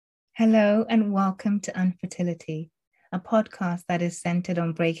Hello and welcome to Unfertility, a podcast that is centered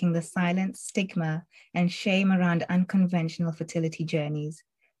on breaking the silent stigma and shame around unconventional fertility journeys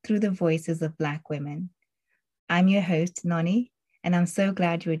through the voices of Black women. I'm your host, Noni, and I'm so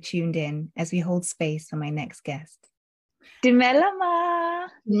glad you are tuned in as we hold space for my next guest. Dumelama.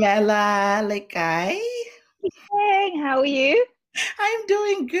 Mela, Lekai. Hey, how are you? I'm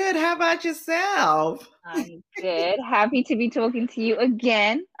doing good. How about yourself? I'm good. Happy to be talking to you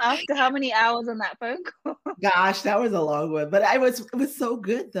again after how many hours on that phone call? Gosh, that was a long one, but it was so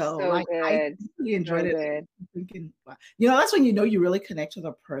good though. So Like I good. really enjoyed So it. good. Thinking, wow. That's when you know you really connect with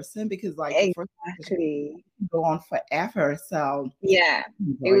a person because like the first Exactly. go on forever. So Yeah,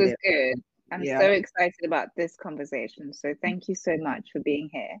 it was good. I'm Yeah. so excited about this conversation. So thank you so much for being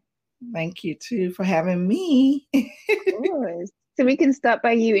here. Thank you too for having me. Of course. So we can start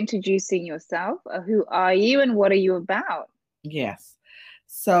by you introducing yourself. Who are you and what are you about? Yes.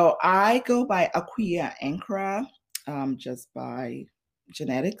 So I go by Akua, just by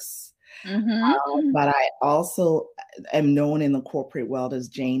genetics. But I also am known in the corporate world as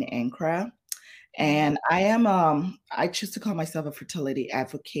Jane Ankra. And I choose to call myself a fertility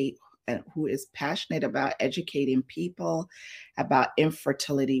advocate who is passionate about educating people about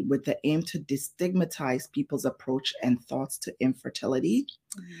infertility with the aim to destigmatize people's approach and thoughts to infertility.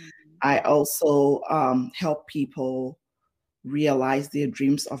 I also help people realize their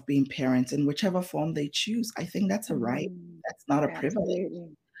dreams of being parents in whichever form they choose. I think that's a right. That's not a privilege.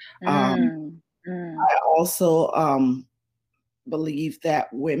 I also believe that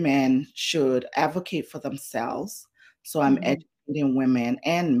women should advocate for themselves. So I'm educating women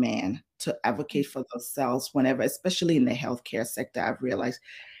and men to advocate for themselves whenever, especially in the healthcare sector. I've realized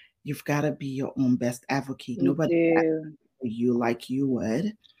you've got to be your own best advocate. Nobody for you like you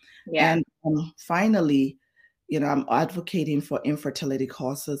would. Yeah. And finally, I'm advocating for infertility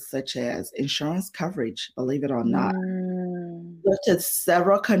causes such as insurance coverage, believe it or not. Looked at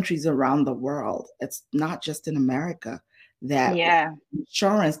several countries around the world. It's not just in America that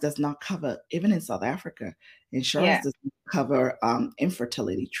insurance does not cover, even in South Africa, insurance does not cover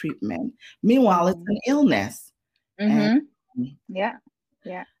infertility treatment. Meanwhile, it's an illness. And,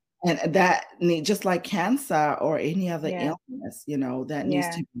 And that just like cancer or any other illness, that needs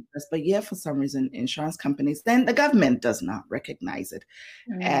to be addressed. But for some reason, insurance companies, then the government does not recognize it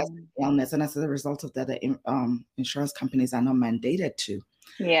as an illness. And as a result of that, the insurance companies are not mandated to.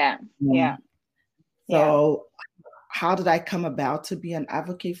 So how did I come about to be an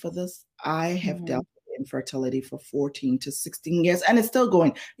advocate for this? I have dealt with infertility for 14 to 16 years, and it's still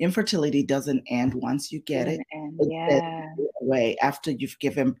going. Infertility doesn't end once you get it. It away after you've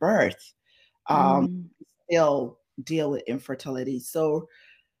given birth. Still deal with infertility. So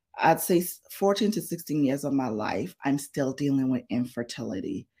I'd say 14 to 16 years of my life, I'm still dealing with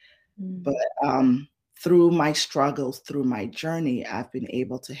infertility. But through my struggles, through my journey, I've been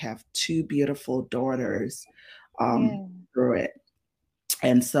able to have two beautiful daughters through it.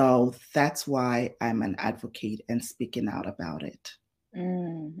 And so that's why I'm an advocate and speaking out about it.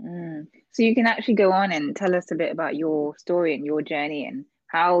 So you can actually go on and tell us a bit about your story and your journey and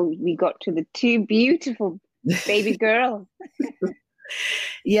how we got to the two beautiful baby girls.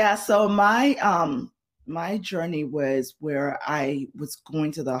 So my journey was where I was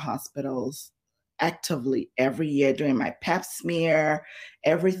going to the hospitals actively every year doing my pap smear,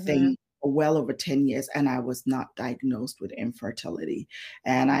 everything for well over 10 years, and I was not diagnosed with infertility.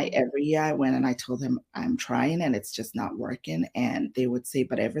 And every year I went and I told them I'm trying and it's just not working. And they would say,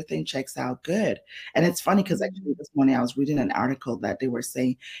 but everything checks out good. And it's funny because actually this morning I was reading an article that they were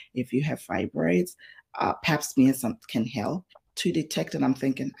saying if you have fibroids, pap smear can help to detect. And I'm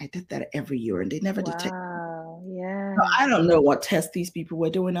thinking, I did that every year and they never detected. So I don't know what tests these people were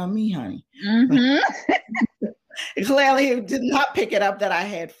doing on me, honey. Clearly did not pick it up that I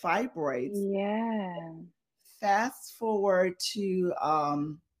had fibroids. Fast forward to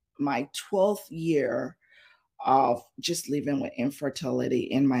my 12th year of just living with infertility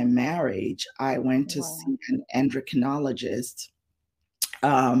in my marriage. I went to see an endocrinologist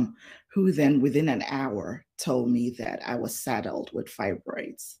who then within an hour told me that I was saddled with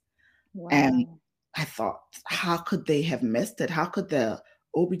fibroids. And I thought, how could they have missed it? How could the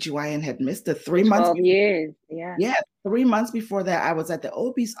OBGYN had missed it 3 months? 12 years, 3 months before that, I was at the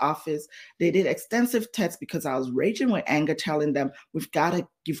OB's office. They did extensive tests because I was raging with anger, telling them, you've got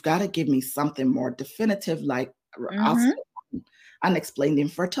to give me something more definitive, like unexplained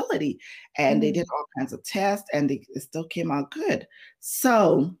infertility. And they did all kinds of tests and it still came out good.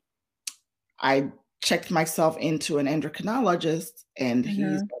 So I checked myself into an endocrinologist and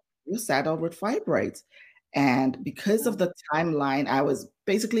he's saddled with fibroids. And because of the timeline, I was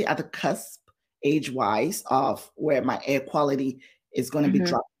basically at the cusp, age-wise, of where my air quality is going to be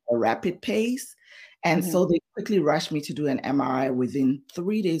dropping at a rapid pace. And so they quickly rushed me to do an MRI within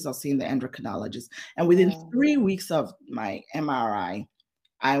 3 days of seeing the endocrinologist. And within 3 weeks of my MRI,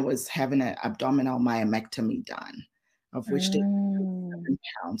 I was having an abdominal myomectomy done, of which they took 7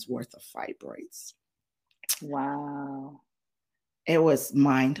 pounds worth of fibroids. Wow. It was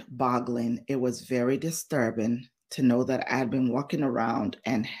mind-boggling. It was very disturbing to know that I had been walking around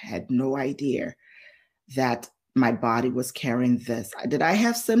and had no idea that my body was carrying this. Did I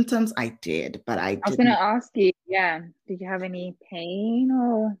have symptoms? I did, but I was going didn't. to ask you, did you have any pain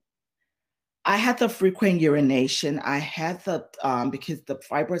or? I had the frequent urination. I had the because the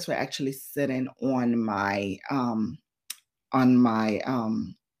fibroids were actually sitting on my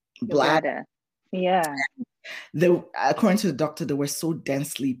bladder. Yeah. According to the doctor, they were so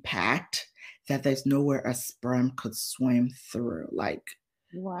densely packed that there's nowhere a sperm could swim through. Like,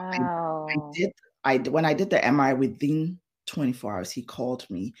 wow. When I did the MRI within 24 hours, he called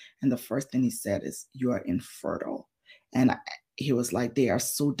me, and the first thing he said is, "You are infertile." And he was like, "They are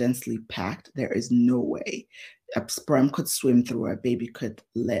so densely packed. There is no way a sperm could swim through. A baby could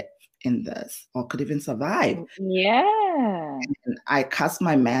live in this or could even survive." Yeah. And I cast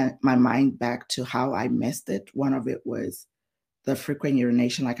my mind back to how I missed it. One of it was the frequent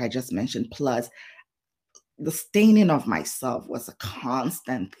urination, like I just mentioned, plus the staining of myself was a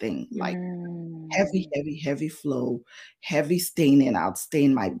constant thing, like heavy flow, heavy staining. I'd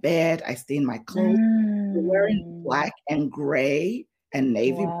stain my bed, I stain my clothes. Wearing black and gray and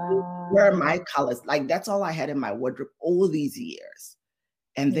navy blue were my colors. Like, that's all I had in my wardrobe all these years.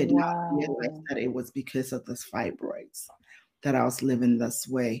 And they did not realize that it was because of this fibroids that I was living this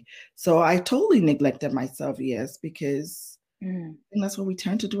way. So I totally neglected myself, yes, because I think that's what we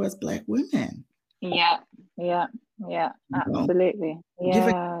tend to do as Black women. Yeah, absolutely.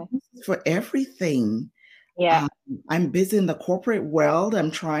 Yeah. For everything. Yeah. I'm busy in the corporate world.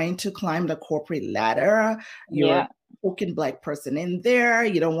 I'm trying to climb the corporate ladder. You're a token Black person in there.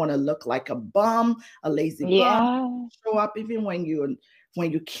 You don't want to look like a bum, a lazy bum. Show up even when you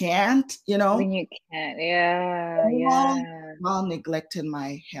can't, you know. When you can't, while neglecting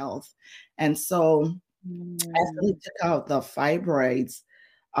my health. And so after they took out the fibroids,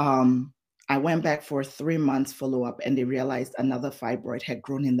 I went back for 3 months follow-up, and they realized another fibroid had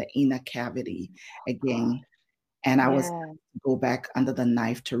grown in the inner cavity again. And I was to go back under the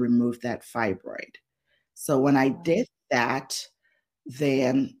knife to remove that fibroid. So when I did that,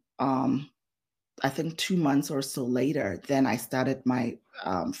 then I think 2 months or so later, then I started my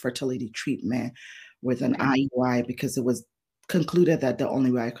fertility treatment with an IUI, because it was concluded that the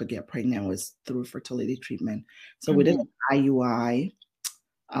only way I could get pregnant was through fertility treatment. So we did an IUI.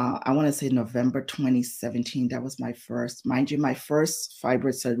 I want to say November 2017. That was my first. Mind you, my first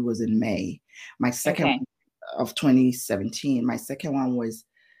fibroid surgery was in May. My second of 2017. My second one was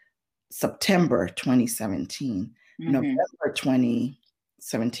September 2017. November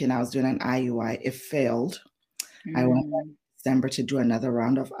 2017, I was doing an IUI. It failed. I went in December to do another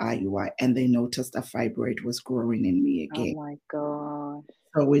round of IUI, and they noticed a fibroid was growing in me again. Oh my God.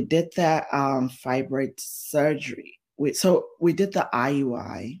 So we did that fibroid surgery. We did the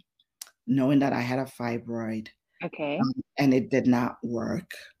IUI knowing that I had a fibroid. And it did not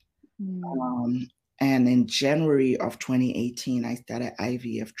work. And in January of 2018, I started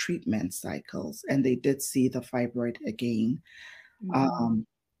IVF treatment cycles, and they did see the fibroid again.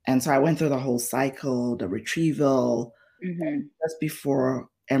 And so I went through the whole cycle, the retrieval. Just before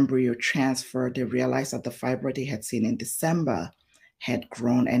embryo transfer, they realized that the fibroid they had seen in December had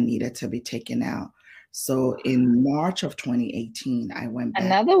grown and needed to be taken out. So in March of 2018, I went back.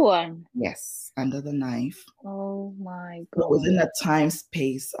 Another one? Yes, under the knife. Oh my God. So within a time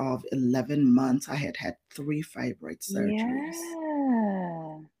space of 11 months, I had 3 fibroid surgeries.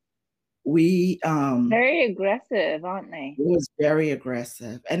 Yeah. We very aggressive, aren't they? It was very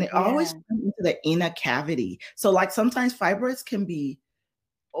aggressive. And it always went into the inner cavity. So like sometimes fibroids can be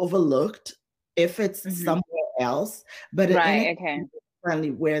overlooked if it's somewhere else, but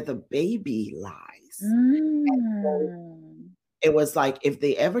currently where the baby lies. So it was like if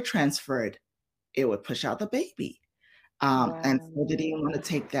they ever transferred, it would push out the baby. And so they didn't want to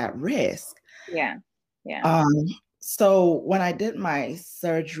take that risk. So when I did my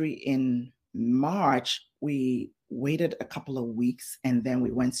surgery in March, we waited a couple of weeks, and then we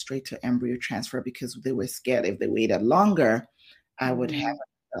went straight to embryo transfer because they were scared if they waited longer, I would have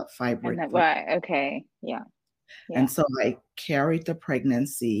a fibroid. And so I carried the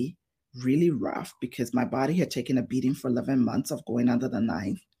pregnancy really rough because my body had taken a beating for 11 months of going under the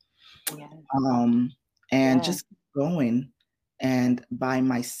knife. and just going. And by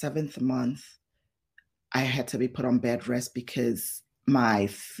my 7th month, I had to be put on bed rest because my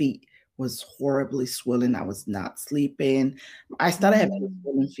feet was horribly swollen. I was not sleeping. I started having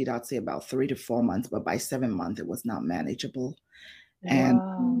swollen feet, I'd say about 3 to 4 months, but by 7 months, it was not manageable.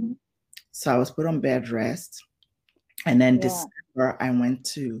 And so I was put on bed rest. And then December, I went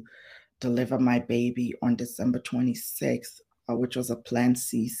to deliver my baby on December 26th, which was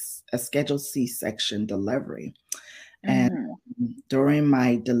a scheduled C-section delivery. And during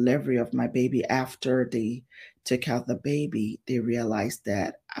my delivery of my baby, after they took out the baby, they realized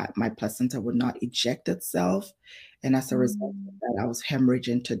that my placenta would not eject itself. And as a result of that, I was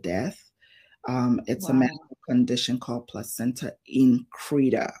hemorrhaging to death. It's a medical condition called placenta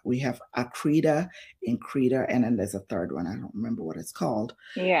increta. We have accreta, increta, and then there's a third one. I don't remember what it's called.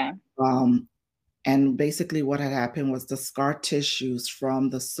 Yeah. And basically what had happened was the scar tissues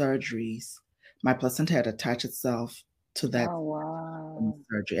from the surgeries, my placenta had attached itself to that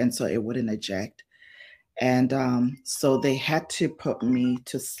surgery, and so it wouldn't eject. And so they had to put me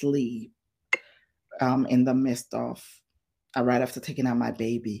to sleep in the midst of, right after taking out my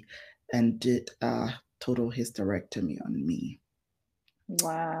baby, and did total hysterectomy on me.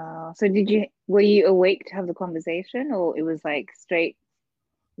 Wow. So were you awake to have the conversation, or it was like straight,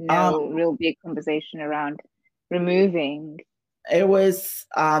 no real big conversation around removing? It was,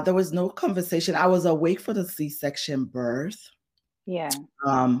 there was no conversation. I was awake for the C-section birth. Yeah.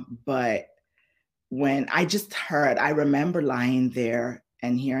 But when I just heard, I remember lying there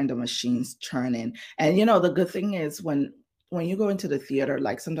and hearing the machines churning. And the good thing is when you go into the theater,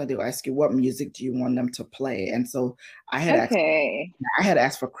 like sometimes they'll ask you, what music do you want them to play? And so I had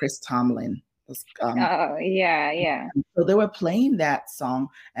asked for Chris Tomlin. Yeah. So they were playing that song,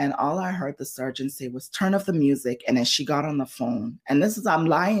 and all I heard the surgeon say was, turn off the music. And then she got on the phone. And I'm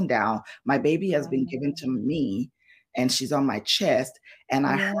lying down. My baby has been given to me, and she's on my chest. And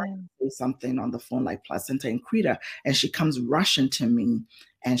I heard her say something on the phone like placenta increta. And she comes rushing to me,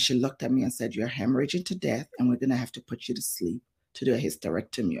 and she looked at me and said, you're hemorrhaging to death, and we're going to have to put you to sleep to do a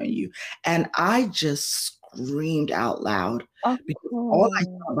hysterectomy on you. And I just screamed out loud because all I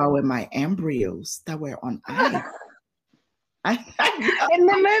thought about were my embryos that were on ice. In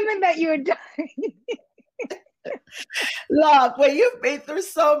the moment that you were dying. Look, when you've been through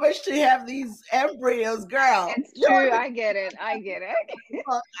so much to have these embryos, girl. It's true. I get it. I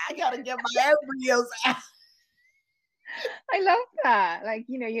gotta get my embryos out. I love that. Like,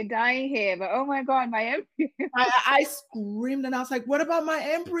 you're dying here, but oh my God, my embryos. I screamed and I was like, what about my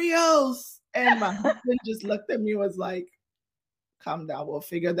embryos? And my husband just looked at me and was like, calm down, we'll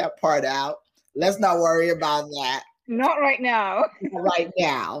figure that part out. Let's not worry about that. Not right now. Not right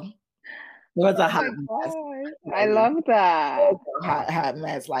now. It was a hot mess. I love that. Hot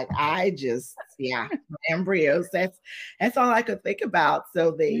mess. Like embryos. That's all I could think about.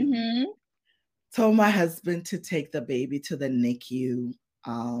 So they told my husband to take the baby to the NICU.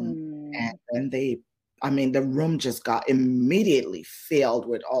 And then the room just got immediately filled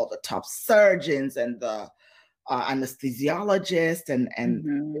with all the top surgeons and the anesthesiologist and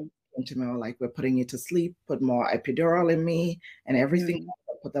to me, like, we're putting you to sleep, put more epidural in me and everything,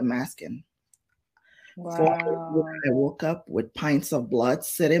 put the mask in. Wow. I woke up with pints of blood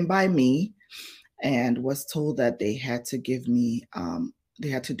sitting by me and was told that they had to give me, they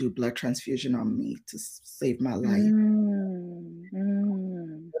had to do blood transfusion on me to save my life.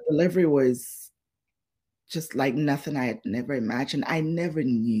 The delivery was just like nothing I had never imagined. I never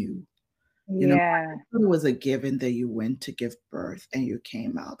knew. It was a given that you went to give birth and you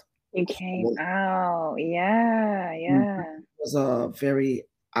came out. You came out. Yeah. It was a very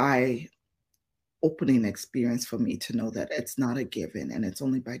eye-opening experience for me to know that it's not a given and it's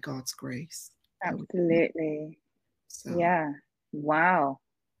only by God's grace. Absolutely. So, yeah. Wow.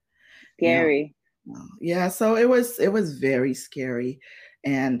 Scary. Yeah. So it was very scary.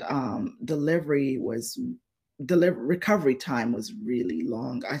 And recovery time was really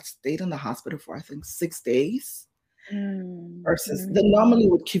long. I stayed in the hospital for, I think, 6 days. Versus they normally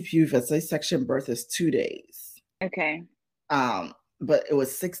would keep you, if a C-section birth is 2 days. Okay. But it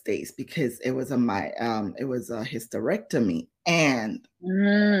was 6 days because it was a hysterectomy and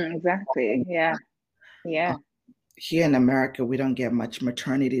exactly. Yeah. Here in America, we don't get much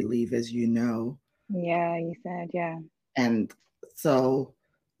maternity leave, as you know. Yeah, you said, yeah. And so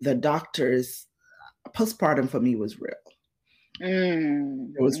the doctors, postpartum for me was real.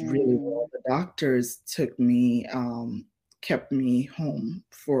 It was really real. The doctors took me, kept me home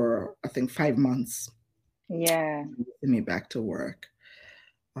for, I think, 5 months. Yeah. Send me back to work.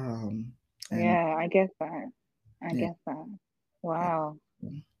 I get that. I get that. Wow.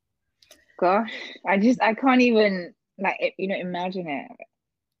 Gosh, I can't even like imagine it.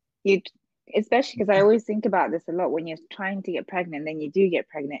 You, especially because I always think about this a lot when you're trying to get pregnant, then you do get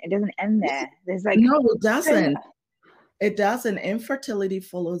pregnant. It doesn't end there. There's like no, it doesn't. It doesn't. Infertility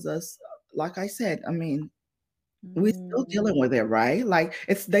follows us. Like I said, I mean, we're still dealing with it, right? Like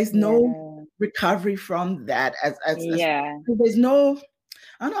there's no recovery from that. As there's no,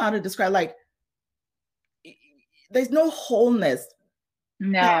 I don't know how to describe. Like there's no wholeness.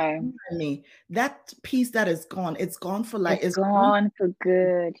 No, I mean, that piece that is gone, it's gone for like it's gone for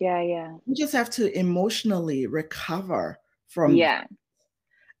good. Yeah. You just have to emotionally recover from that.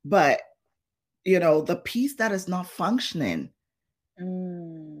 But the piece that is not functioning,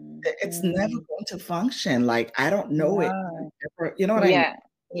 it's never going to function. Like I don't know it. You know what I mean?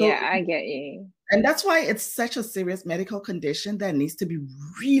 Yeah, I get you. And that's why it's such a serious medical condition that needs to be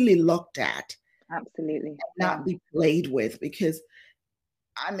really looked at. Absolutely. Not be played with, because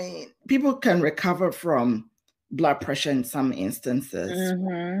I mean, people can recover from blood pressure in some instances.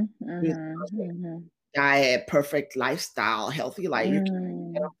 Diet, perfect lifestyle, healthy life, you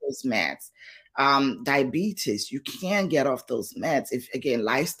can get off those meds. Diabetes, you can get off those meds if, again,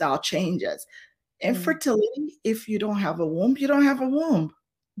 lifestyle changes. Infertility, if you don't have a womb, you don't have a womb.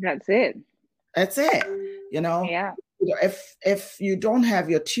 That's it. Yeah. If you don't have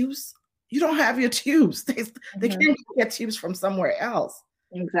your tubes, you don't have your tubes. They can't get tubes from somewhere else.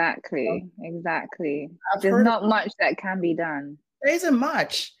 Exactly. There's not much that can be done. There isn't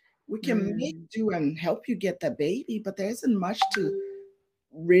much. We can make do and help you get the baby, but there isn't much to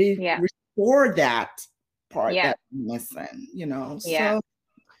restore that part that's missing, So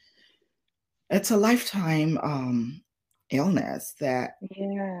it's a lifetime illness that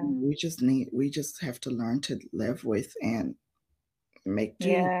we just have to learn to live with and make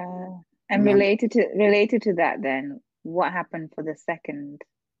do. And related to that, then what happened for the second?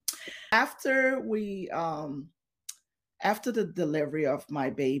 After the delivery of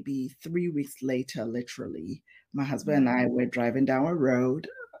my baby, 3 weeks later, literally, my husband and I were driving down a road,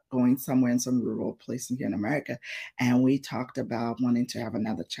 going somewhere in some rural place here in America, and we talked about wanting to have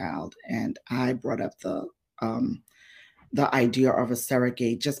another child. And I brought up the idea of a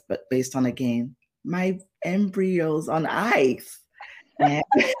surrogate, just based on, again, my embryos on ice. And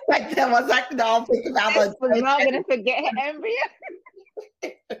like that was like, no, think about it. I'm not gonna forget embryo.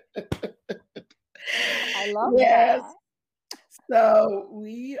 I love that. So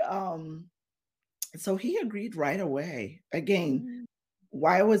so he agreed right away. Again,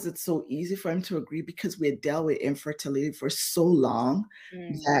 why was it so easy for him to agree? Because we had dealt with infertility for so long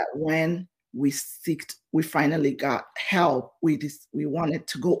that when we finally got help, we wanted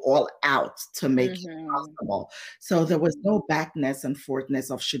to go all out to make it possible. So there was no backness and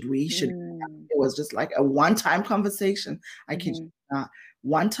forthness of should we. It was just like a one-time conversation. I kid you not,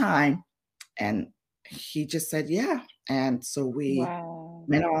 one time, and he just said yeah. And so we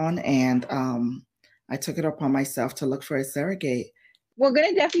went on, and I took it upon myself to look for a surrogate. We're going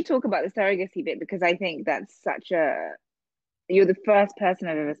to definitely talk about the surrogacy bit, because I think that's you're the first person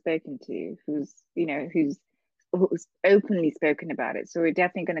I've ever spoken to who's openly spoken about it. So we're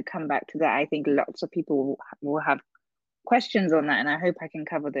definitely going to come back to that. I think lots of people will have questions on that, and I hope I can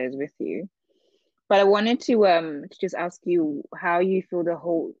cover those with you. But I wanted to just ask you how you feel the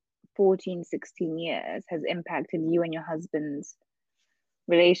whole 16 years has impacted you and your husband's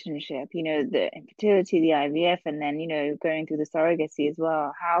relationship, the infertility, the IVF, and then, going through the surrogacy as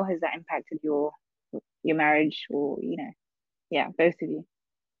well. How has that impacted your marriage, or, both of you?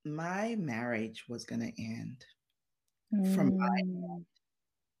 My marriage was going to end from my end.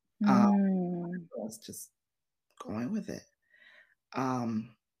 I was just going with it.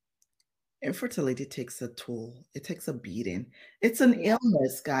 Infertility takes a toll. It takes a beating. It's an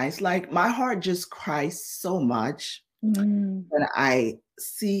illness, guys. Like, my heart just cries so much when I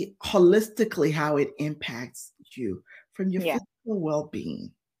see holistically how it impacts you, from your physical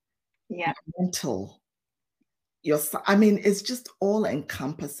well-being, your mental, it's just all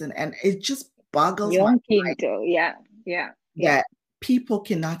encompassing, and it just boggles my mind. That people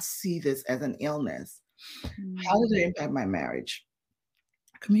cannot see this as an illness. How did it impact my marriage?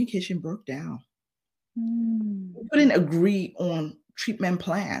 Communication broke down. We couldn't agree on treatment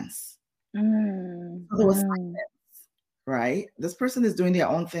plans. So there was silence, right? This person is doing their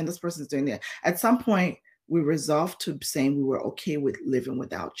own thing. This person is doing their. At some point, we resolved to saying we were okay with living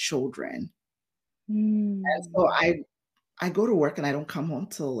without children. And so I go to work and I don't come home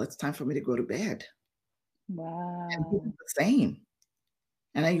till it's time for me to go to bed. Wow. And people the same.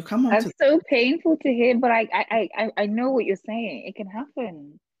 And then you come home. That's so painful to hear, but I know what you're saying. It can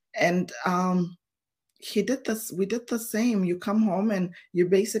happen. And he did this. We did the same. You come home and you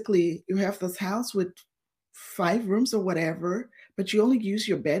have this house with 5 rooms or whatever, but you only use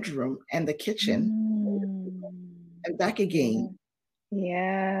your bedroom and the kitchen and back again.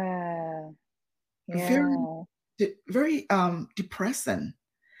 Yeah. Very depressing.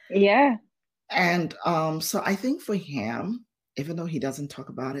 Yeah. And so I think for him, even though he doesn't talk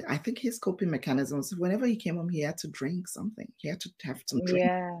about it, I think his coping mechanisms, whenever he came home, he had to drink something. He had to have some drink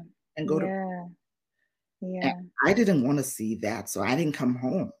and go to. Yeah. And I didn't want to see that, so I didn't come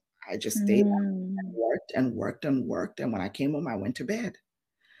home. I just stayed and worked and worked and worked. And when I came home, I went to bed.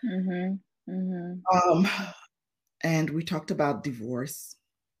 And we talked about divorce.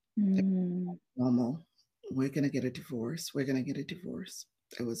 Normal. We're gonna get a divorce. We're gonna get a divorce.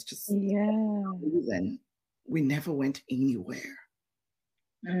 It was just reason we never went anywhere.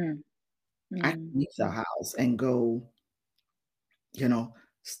 I could leave the house and go,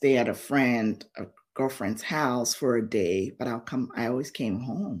 stay at a girlfriend's house for a day, but I always came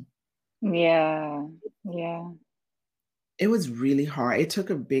home. Yeah. It was really hard. It took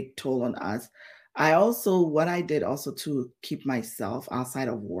a big toll on us. What I did also to keep myself outside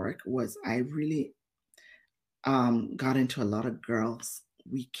of work was I really got into a lot of girls'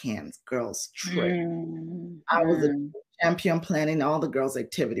 weekends, girls' trips. I was a champion planning all the girls'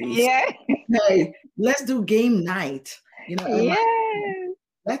 activities. Yeah. Hey, let's do game night.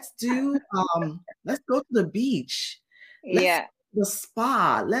 Let's do let's go to the beach. Let's go to the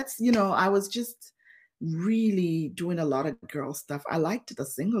spa. I was just really doing a lot of girl stuff. I liked the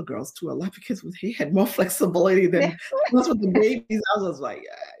single girls too a lot because they had more flexibility than us with the babies. I was like,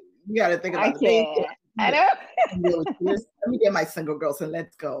 you got to think about the baby. I know. Let me get my single girls and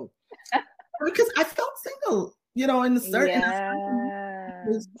let's go. Because I felt single, in the certain. Yeah,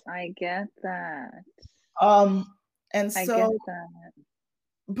 I get that. And so, I get that.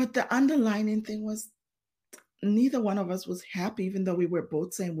 But the underlining thing was neither one of us was happy, even though we were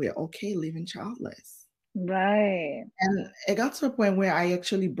both saying we're okay living childless. Right. And it got to a point where I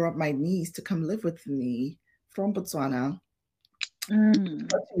actually brought my niece to come live with me from Botswana. To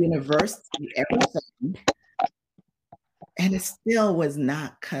university, everything. And it still was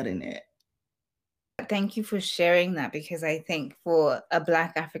not cutting it. Thank you for sharing that, because I think for a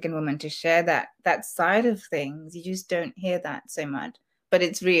Black African woman to share that side of things, you just don't hear that so much. But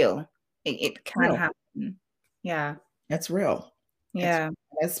it's real. It can happen. Yeah. That's real. Yeah.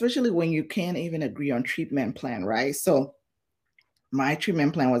 Especially when you can't even agree on treatment plan, right? So my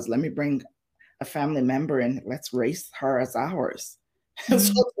treatment plan was, let me bring a family member and let's raise her as ours.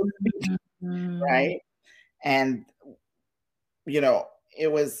 Right? And, it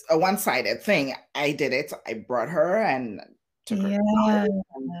was a one-sided thing. I did it. I brought her and took her and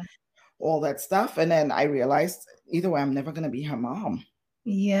all that stuff. And then I realized either way, I'm never going to be her mom.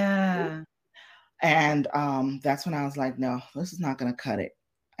 Yeah. And that's when I was like, no, this is not going to cut it.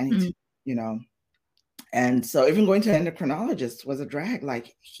 I need to, And so even going to an endocrinologist was a drag.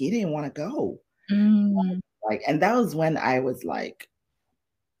 Like, he didn't want to go. And that was when I was like,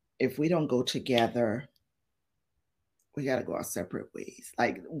 if we don't go together, we got to go our separate ways.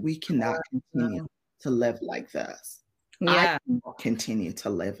 Like, we cannot continue to live like this. Yeah. I cannot continue to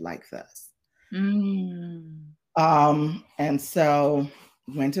live like this. And so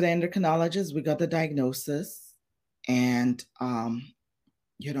went to the endocrinologist, we got the diagnosis, and,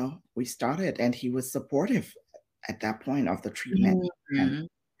 we started, and he was supportive at that point of the treatment.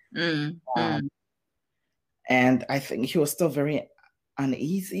 And I think he was still very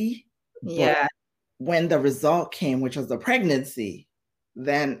uneasy. Yeah. When the result came, which was the pregnancy,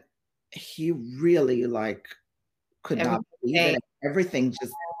 then he really could not believe it. Everything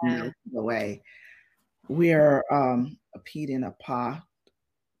just melted away. We're a peed in a pod.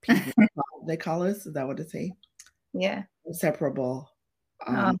 They call us. Is that what they say? Yeah. Inseparable.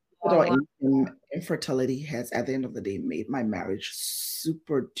 Infertility has, at the end of the day, made my marriage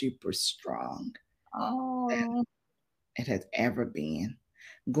super duper strong. It has ever been.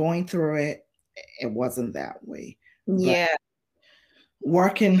 Going through it, it wasn't that way. Yeah. But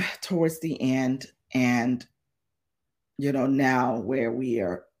working towards the end, and now where we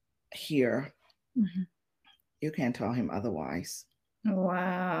are here, you can't tell him otherwise.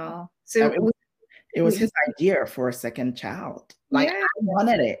 Wow. So it was his idea for a second child. I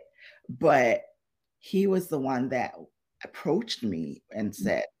wanted it, but he was the one that approached me and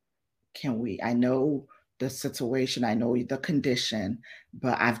said, I know the situation, I know the condition,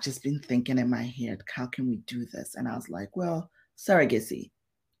 but I've just been thinking in my head, how can we do this? And I was like, well, surrogacy.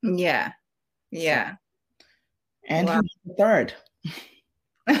 Yeah. Yeah. So, and he was the third.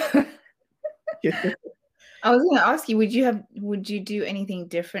 I was going to ask you, would you do anything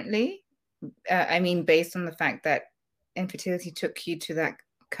differently I mean, based on the fact that infertility took you to that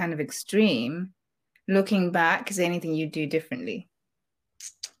kind of extreme, looking back, is there anything you do differently?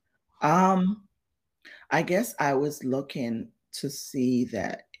 I guess I was looking to see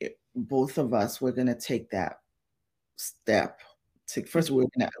that both of us were going to take that step. First, we were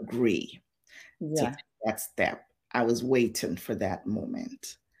going to agree to Yeah. take that step. I was waiting for that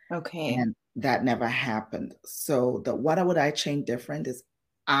moment. Okay. And that never happened. So what would I change different is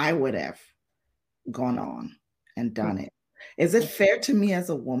I would have gone on and done it. Is it fair to me as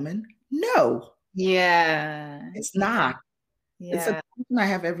a woman? No, Yeah. it's Yeah. not. It's a Yeah. question I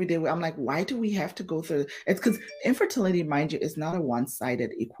have every day where I'm like, why do we have to go through it? It's because infertility, mind you, is not a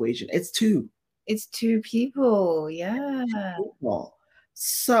one-sided equation. It's two. It's two people. Yeah. People.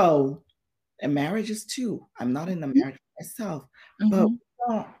 So a marriage is two. I'm not in the marriage myself. But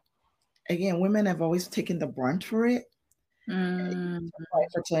again, women have always taken the brunt for it.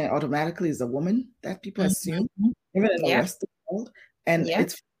 Infertility automatically is a woman that people assume, even in the rest of the world. And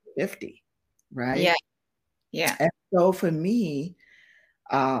it's 50, right? Yeah. Yeah. And so for me,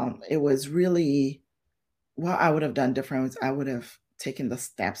 it was really what I would have done different was I would have taken the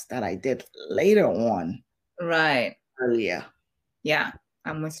steps that I did later on. Right. Earlier. Yeah,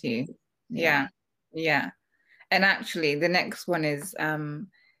 I'm with you. Yeah. Yeah. And actually the next one is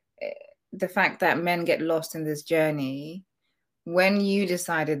the fact that men get lost in this journey. When you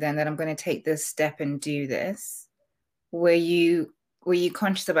decided then that I'm going to take this step and do this, were you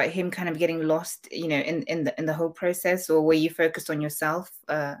conscious about him kind of getting lost, you know, in the whole process, or were you focused on yourself,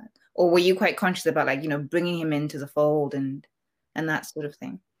 or were you quite conscious about, like, you know, bringing him into the fold and that sort of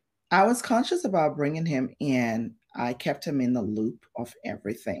thing? I was conscious about bringing him in. I kept him in the loop of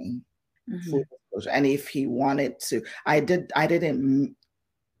everything. Full disclosure. And if he wanted to, I didn't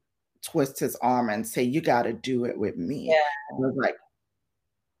twist his arm and say, you got to do it with me. Yeah. It was like,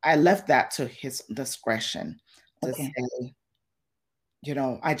 I left that to his discretion to say, you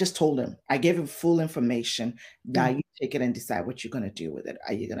know, I just told him, I gave him full information. Now you take it and decide what you're going to do with it.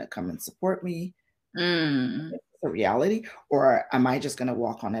 Are you going to come and support me? It's a reality, or am I just going to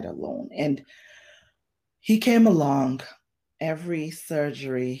walk on it alone? And he came along every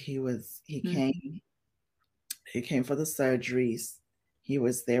surgery. He came for the surgeries. He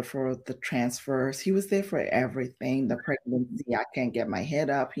was there for the transfers. He was there for everything. The pregnancy, I can't get my head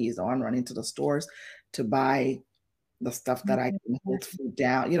up. He's on running to the stores to buy the stuff that I can hold food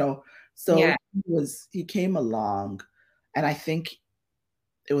down, you know. So he came along, and I think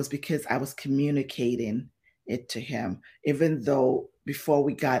it was because I was communicating it to him, even though before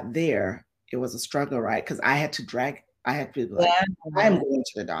we got there, it was a struggle, right? Because I had to be like, I'm going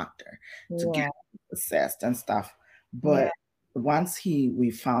to the doctor to get assessed and stuff. But once we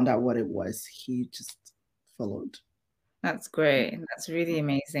found out what it was, he just followed. That's great. That's really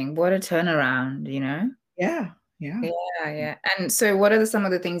amazing. What a turnaround, you know? Yeah. And so what are some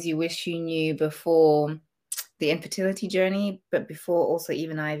of the things you wish you knew before the infertility journey, but before also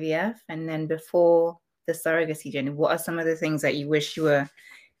even IVF, and then before the surrogacy journey? What are some of the things that you wish you were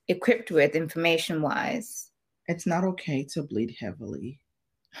equipped with information-wise? It's not okay to bleed heavily.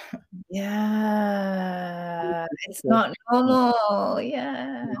 Yeah, it's not normal.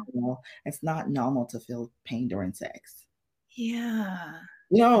 Yeah. It's not normal to feel pain during sex. Yeah.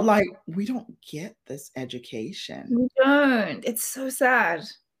 You know, like, we don't get this education. We don't. It's so sad.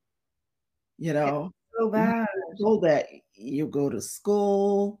 You know, it's so bad. So that you go to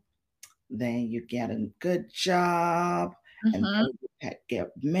school, then you get a good job, and then you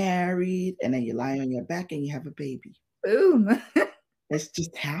get married, and then you lie on your back and you have a baby. Boom. It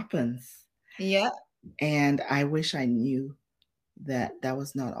just happens. Yeah. And I wish I knew that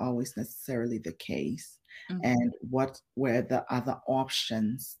was not always necessarily the case. And what were the other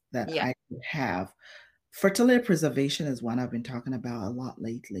options that I could have. Fertility preservation is one I've been talking about a lot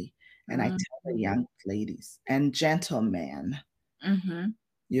lately. And I tell the young ladies and gentlemen,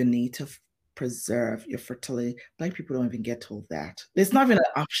 you need to preserve your fertility. Black people don't even get told that. There's not even an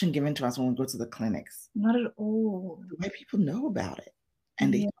option given to us when we go to the clinics. Not at all. White people know about it.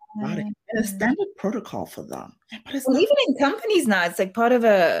 And they talk about it. And it's standard protocol for them. But it's even in companies now, it's like part of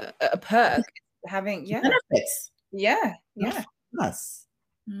a perk. Having benefits. Yeah. Us.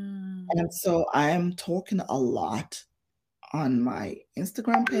 And so I am talking a lot on my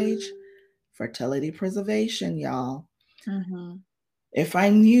Instagram page, fertility preservation, y'all. If I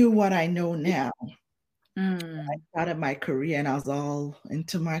knew what I know now, I started my career and I was all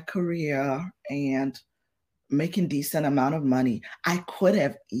into my career and making decent amount of money, I could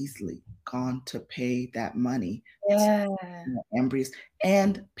have easily gone to pay that money to embryos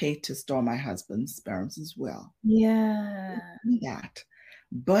and pay to store my husband's sperms as well. Yeah. That.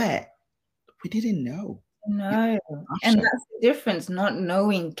 But We didn't know. No. And that's the difference. Not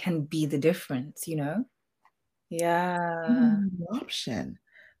knowing can be the difference, you know? Yeah. Option.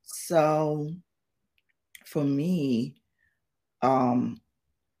 So for me,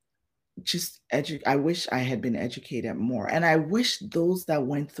 just I wish I had been educated more. And I wish those that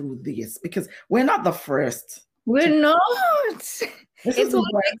went through this, because we're not the first. We're not. It's all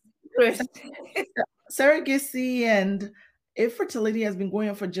surrogacy and infertility has been going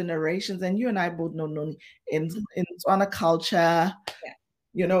on for generations. And you and I both know in Tswana culture,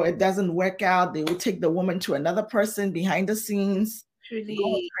 you know, it doesn't work out. They will take the woman to another person behind the scenes, truly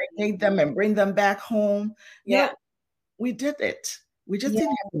impregnate them and bring them back home. You Yeah. know, we did it. We just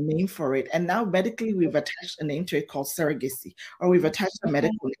didn't have a name for it. And now medically, we've attached a name to it called surrogacy, or we've attached a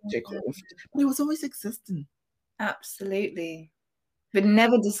medical name to it called infertility. But it was always existing. Absolutely. But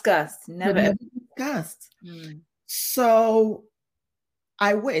never discussed. Never discussed. So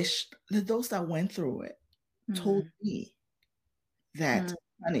I wish that those that went through it told me that,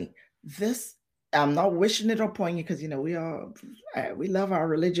 honey, this, I'm not wishing it upon you, because, you know, we love our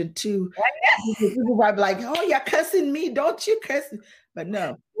religion too. People might be like, oh, you're cursing me. Don't you curse me. But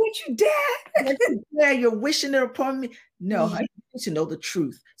no. Would you dare? You're wishing it upon me. No, I need to know the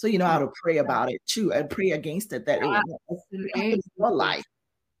truth. So you know how to pray about it too, and pray against it, that it will happen in your life.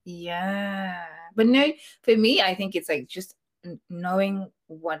 Yeah. But no, for me, I think it's like just knowing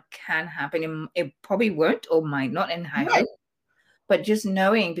what can happen. It probably won't or might not in high hope. But just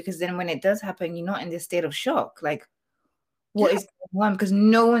knowing, because then when it does happen, you're not in this state of shock. Like, what is going on? Because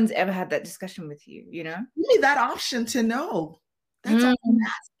no one's ever had that discussion with you, you know? Give me that option to know. That's all I'm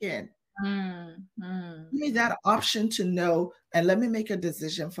asking. Give me that option to know, and let me make a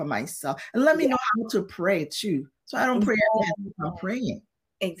decision for myself. And let me know how to pray too. So I don't pray every time I'm praying.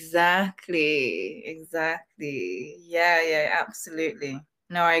 Exactly. Yeah, absolutely.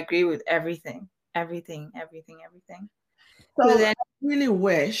 No, I agree with everything. So then, I really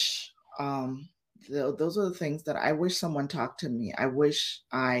wish, those are the things that I wish someone talked to me. I wish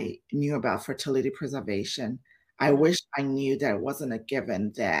I knew about fertility preservation. I wish I knew that it wasn't a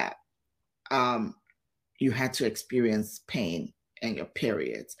given that you had to experience pain in your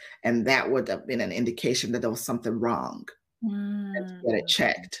periods. And that would have been an indication that there was something wrong. And to get it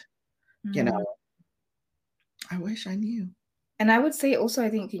checked. You know, I wish I knew. And I would say also, I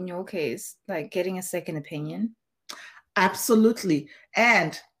think in your case, like getting a second opinion. Absolutely.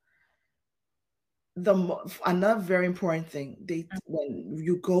 And another very important thing, when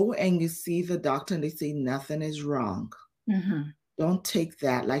you go and you see the doctor and they say nothing is wrong, don't take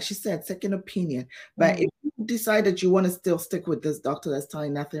that. Like she said, second opinion. But if you decide that you want to still stick with this doctor that's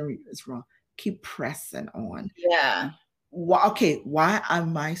telling nothing is wrong, keep pressing on. Yeah. Why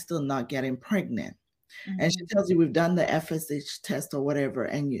am I still not getting pregnant? And she tells you, we've done the FSH test or whatever,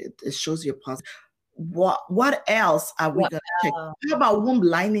 and it shows you positive. What else are we going to check? How about womb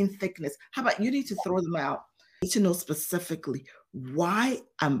lining thickness? How about, you need to throw them out. You need to know specifically, why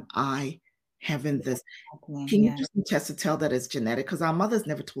am I having this? Can you just test to tell that it's genetic? Because our mothers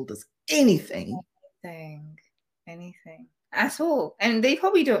never told us anything. Anything at all. And they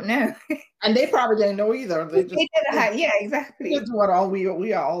probably don't know. And they probably didn't know either. Yeah, exactly. That's what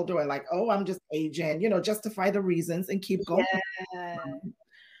we are all doing. Like, oh, I'm just aging, justify the reasons and keep going.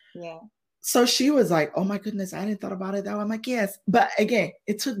 Yeah. So she was like, oh my goodness, I didn't thought about it that way. I'm like, yes. But again,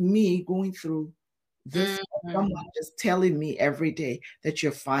 it took me going through this, someone just telling me every day that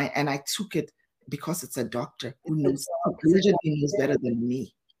you're fine. And I took it because it's a doctor who knows better than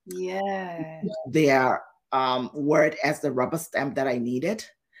me. Yeah. Their word as the rubber stamp that I needed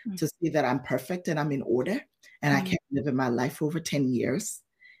to see that I'm perfect and I'm in order and I kept living my life over 10 years.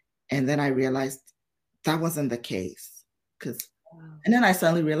 And then I realized that wasn't the case. And then I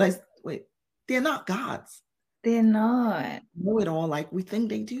suddenly realized, wait, they're not gods. They're not. Know it all like we think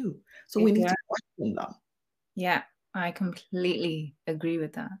they do. So we need to question them. Yeah, I completely agree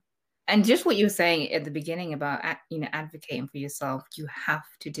with that. And just what you were saying at the beginning about, advocating for yourself, you have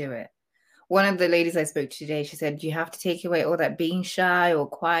to do it. One of the ladies I spoke to today, she said, you have to take away all that being shy or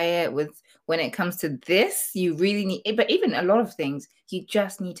quiet when it comes to this. You really need, but even a lot of things, you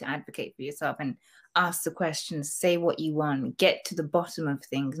just need to advocate for yourself and ask the questions, say what you want, get to the bottom of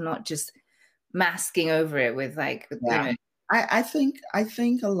things, not just masking over it with I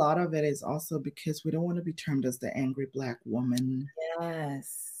think a lot of it is also because we don't want to be termed as the angry Black woman.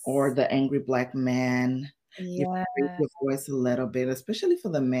 Yes. Or the angry Black man. Yeah. You raise your voice a little bit, especially for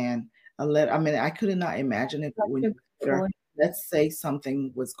the man. I could not imagine if let's say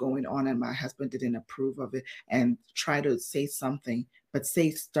something was going on and my husband didn't approve of it and try to say something, but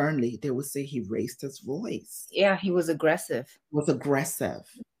say sternly, they would say he raised his voice. Yeah, he was aggressive. Was aggressive.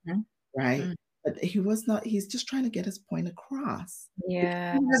 right? But he was not, he's just trying to get his point across.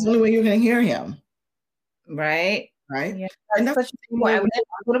 Yeah. That's the only way you're going to hear him. Right. Right. Yeah. And that's such a good point. I would never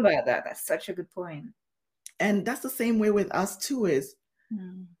thought about that. That's such a good point. And that's the same way with us too, is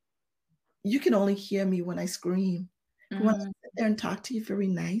you can only hear me when I scream. If I want to sit there and talk to you very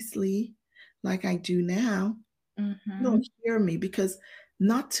nicely, like I do now, you don't hear me, because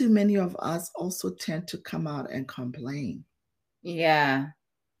not too many of us also tend to come out and complain. Yeah.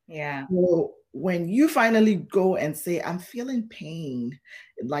 Yeah. So when you finally go and say, I'm feeling pain,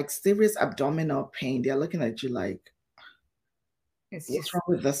 like serious abdominal pain, they're looking at you like, what's wrong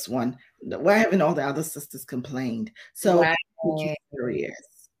with this one? Why haven't all the other sisters complained? So it's serious.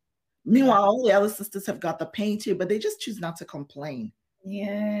 Meanwhile, all the other sisters have got the pain too, but they just choose not to complain.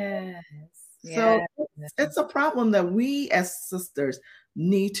 Yes. So it's a problem that we as sisters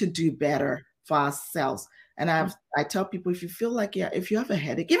need to do better for ourselves. And I tell people, if you feel like if you have a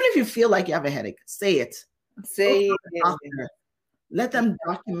headache, even if you feel like you have a headache, say it. Say it. Let them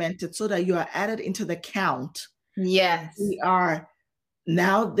document it so that you are added into the count. Yes. We are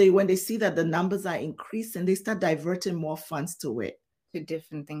now, when they see that the numbers are increasing, they start diverting more funds to it. To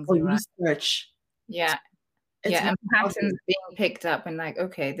different things. For research. Yeah. And patterns being picked up and like,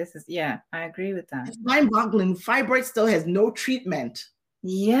 okay, this is, I agree with that. It's mind-boggling. Fibroid still has no treatment.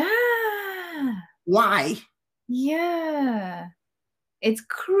 Yeah. Why? Yeah. It's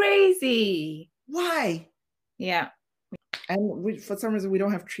crazy. Why? Yeah. And for some reason, we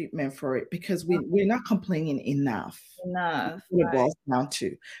don't have treatment for it because we're not complaining enough. That's what it boils down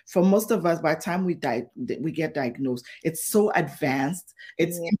to. For most of us, by the time we get diagnosed, it's so advanced.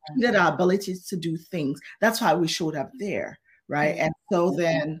 It's impeded our abilities to do things. That's why we showed up there, right? And so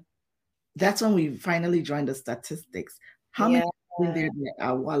then that's when we finally joined the statistics. How many people there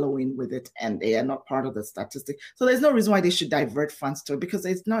are wallowing with it and they are not part of the statistic? So there's no reason why they should divert funds to it, because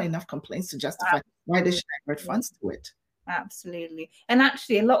there's not enough complaints to justify why they should divert funds to it. Absolutely. And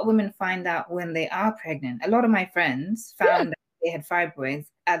actually, a lot of women find out when they are pregnant. A lot of my friends found that they had fibroids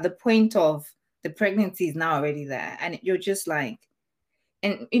at the point of the pregnancy is now already there. And you're just like,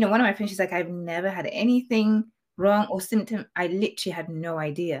 and one of my friends, she's like, I've never had anything wrong or symptom. I literally had no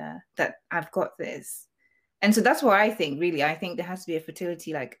idea that I've got this. And so that's why I think there has to be a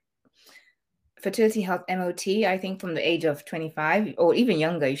fertility health MOT. I think from the age of 25 or even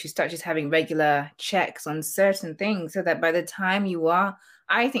younger, you should start just having regular checks on certain things so that by the time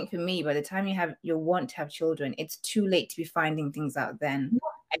I think for me, by the time you want to have children, it's too late to be finding things out then.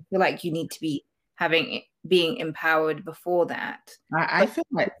 I feel like you need to be being empowered before that. I feel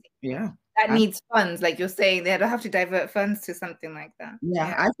like, that needs funds. Like you're saying, they don't have to divert funds to something like that.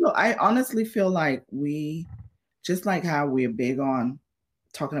 I honestly feel like we, just like how we're big on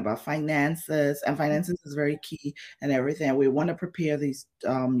talking about finances, and finances is very key and everything. We want to prepare these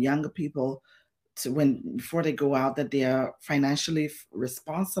younger people to before they go out, that they are financially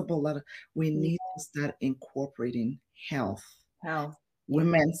responsible. That we need to start incorporating health,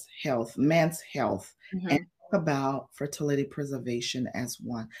 women's health, men's health, and talk about fertility preservation as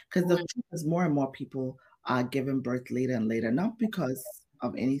one. Because the truth is, more and more people are giving birth later and later, not because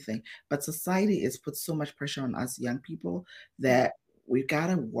of anything, but society has put so much pressure on us young people that we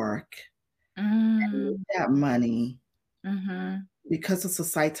gotta work and with that money. Because of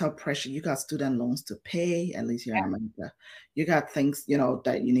societal pressure, you got student loans to pay, at least here in America. You got things,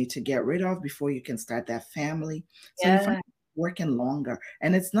 that you need to get rid of before you can start that family. So you find working longer.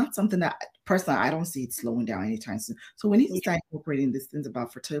 And it's not something that, personally, I don't see it slowing down anytime soon. So we need to start incorporating these things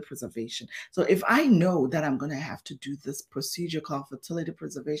about fertility preservation. So if I know that I'm going to have to do this procedure called fertility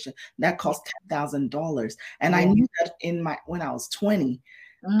preservation, that costs $10,000. And I knew that when I was 20,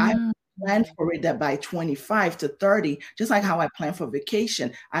 I planned for it that by 25 to 30, just like how I plan for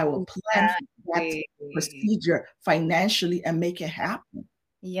vacation, I will plan for that procedure financially and make it happen.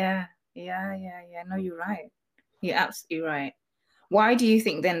 Yeah. No, you're right. You're absolutely right. Why do you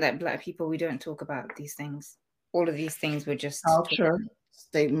think then that Black people, we don't talk about these things? All of these things we're just culture,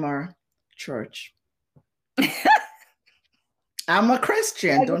 stigma, church. I'm a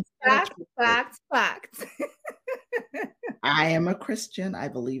Christian. Don't facts. I am a Christian. I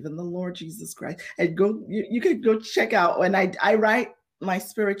believe in the Lord Jesus Christ. And you could go check out when I write my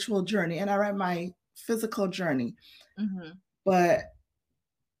spiritual journey and I write my physical journey. But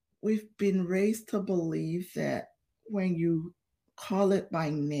we've been raised to believe that when you call it by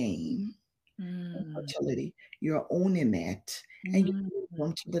name, fertility, you're owning it, and you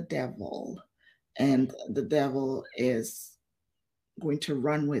belong to the devil, and the devil is going to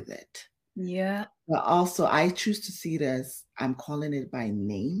run with it. Yeah. But also, I choose to see it as I'm calling it by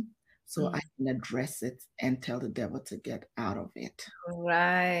name, so I can address it and tell the devil to get out of it.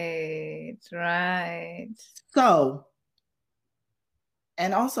 Right. So,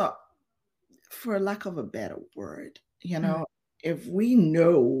 and also, for lack of a better word, if we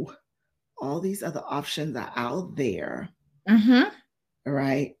know all these other options are out there,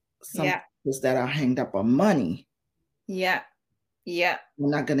 right? Some people that are hanged up on money. Yeah. We're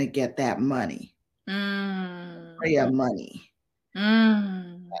not going to get that money. Prayer money.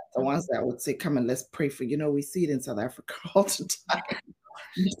 The ones that would say, come and let's pray for you. We see it in South Africa all the time.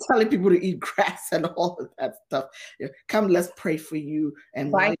 You're telling people to eat grass and all of that stuff. Come, let's pray for you.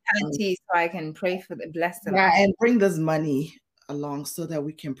 And buy panties so I can pray for the bless them. Yeah, and bring this money along so that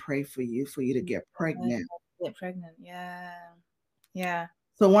we can pray for you to get pregnant. Yeah.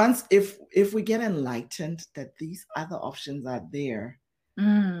 So if we get enlightened that these other options are there,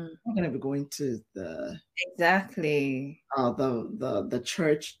 we're going to be going to the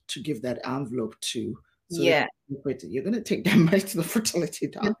church to give that envelope to. So you're going to take that money to the fertility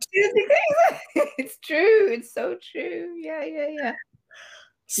doctor. It's true. It's so true. Yeah.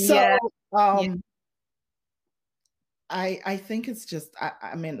 So I think it's just,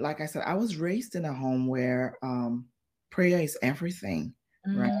 I mean, like I said, I was raised in a home where prayer is everything,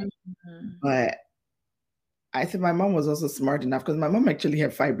 right? But I think my mom was also smart enough, because my mom actually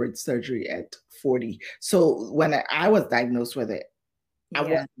had fibroid surgery at 40. So when I was diagnosed with it, I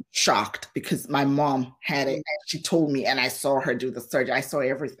wasn't shocked, because my mom had it and she told me, and I saw her do the surgery. I saw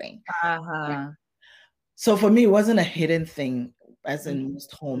everything. So for me, it wasn't a hidden thing. As in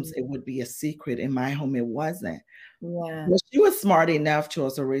most homes, it would be a secret. In my home, it wasn't. But she was smart enough to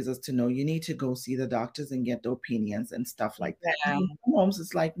also raise us to know you need to go see the doctors and get the opinions and stuff like that. In homes,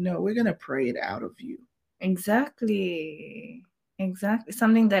 it's like, no, we're going to pray it out of you. Exactly.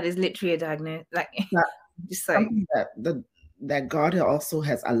 Something that is literally a diagnosis, something that God also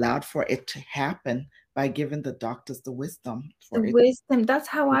has allowed for it to happen by giving the doctors the wisdom. Wisdom. That's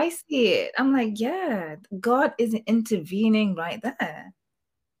how I see it. I'm like, yeah, God is intervening right there.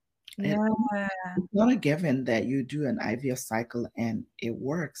 Yeah. It's not a given that you do an IVF cycle and it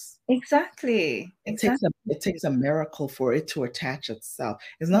works. Exactly. It takes a miracle for it to attach itself.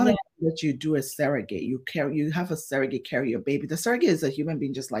 It's not a given that you do a surrogate. You have a surrogate carry your baby. The surrogate is a human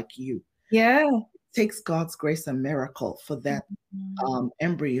being just like you. Yeah. It takes God's grace and miracle for that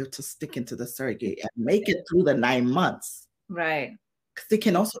embryo to stick into the surrogate and make it through the 9 months. Right. Because they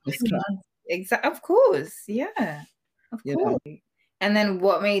can also miscarry. Of course. Yeah. Of course. And then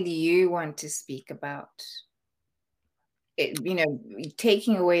what made you want to speak about it,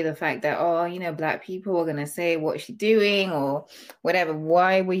 taking away the fact that, Black people are going to say, what's she doing or whatever?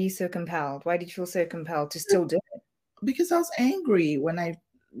 Why were you so compelled? Why did you feel so compelled to still do it? Because I was angry when I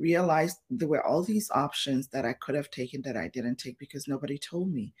realized there were all these options that I could have taken that I didn't take because nobody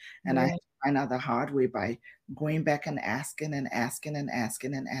told me. And I had to find out the hard way by going back and asking a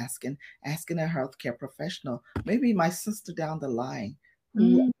healthcare professional, maybe my sister down the line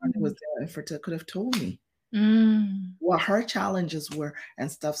who was there infertile could have told me what her challenges were and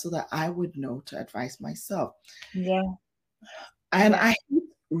stuff so that I would know to advise myself. And I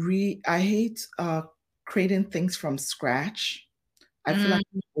hate creating things from scratch. I feel like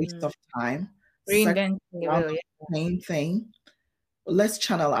it's a waste of time. Reinventing the same thing. Let's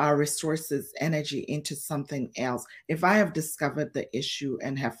channel our resources, energy into something else. If I have discovered the issue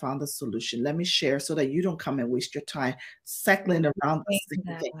and have found the solution, let me share so that you don't come and waste your time circling around the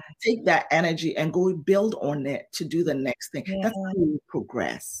same thing. Take that energy and go build on it to do the next thing. That's how you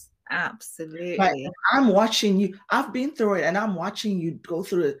progress. Absolutely. But I'm watching you. I've been through it and I'm watching you go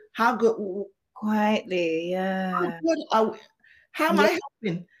through it. How good? Quietly, How good are we? How am I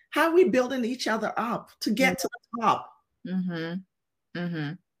helping? How are we building each other up to get to the top?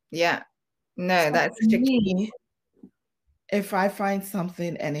 Yeah. No, so that's such a key. If I find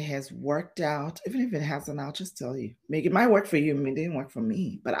something and it has worked out, even if it hasn't, I'll just tell you. Maybe it might work for you, it didn't work for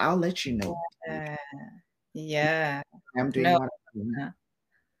me, but I'll let you know. Yeah. I'm doing what I'm doing.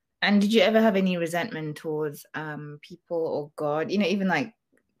 And did you ever have any resentment towards people or God? Even like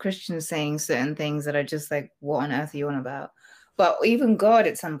Christians saying certain things that are just like, what on earth are you on about? But even God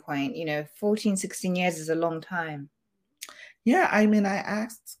at some point, 14, 16 years is a long time. Yeah, I mean, I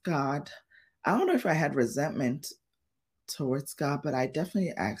asked God. I don't know if I had resentment towards God, but I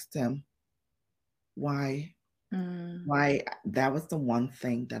definitely asked him why that was the one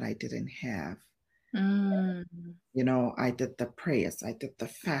thing that I didn't have. I did the prayers, I did the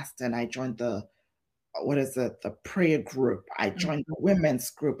fast, and I joined the prayer group. I joined the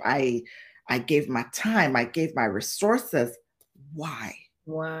women's group. I gave my time, I gave my resources. Why?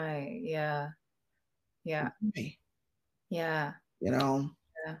 Yeah. Why? Yeah. Yeah.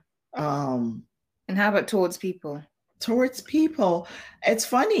 Um, and how about towards people? Towards people, it's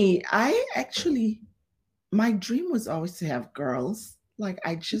funny. My dream was always to have girls. Like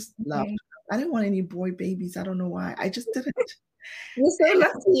I just loved. I didn't want any boy babies. I don't know why. I just didn't. You're so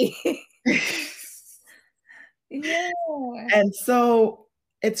lucky. Yeah. And so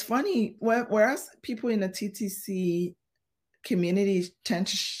it's funny, whereas people in the TTC community tend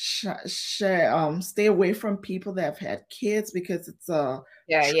to stay away from people that have had kids because it's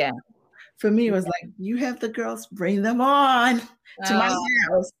yeah. For me, it was like, you have the girls, bring them on to my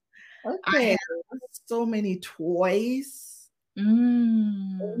house. I Okay. have so many toys.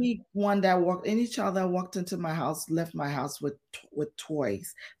 Any child that walked into my house left my house with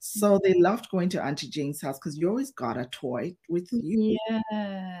toys. So they loved going to Auntie Jane's house because you always got a toy with you.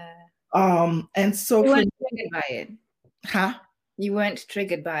 Yeah. And so you weren't triggered by it. Huh? You weren't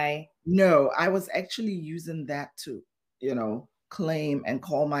triggered by. No, I was actually using that to, claim and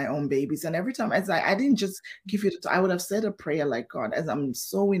call my own babies. And every time, as I didn't just give you I would have said a prayer like, God, as I'm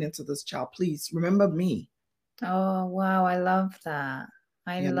sowing into this child, please remember me. Oh, wow. I love that.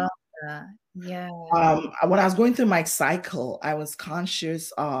 I love that. Yeah. When I was going through my cycle, I was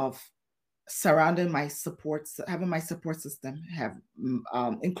conscious of having my support system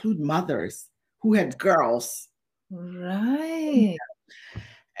include mothers who had girls. Right.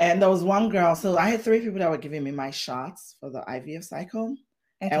 And there was one girl. So I had 3 people that were giving me my shots for the IVF cycle.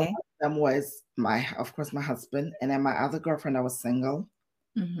 Okay. And one of them was of course, my husband, and then my other girlfriend that was single.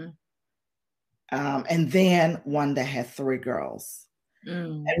 Mm-hmm. And then one that had 3 girls.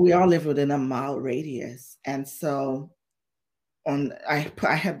 And we all lived within a mile radius. And so I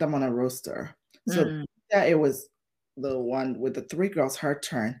had them on a roster. So that it was the one with the 3 girls, her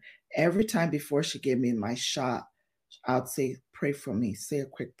turn. Every time before she gave me my shot, I'd say, pray for me, say a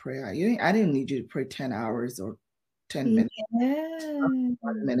quick prayer. I didn't need you to pray 10 hours or 10 minutes. Yeah.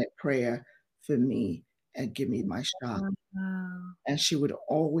 1-minute prayer for me and give me my shot. Wow. And she would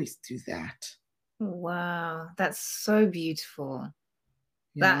always do that. Wow. That's so beautiful.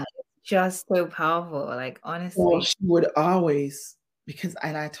 Yeah. That is just so powerful. Like, honestly. Well, she would always,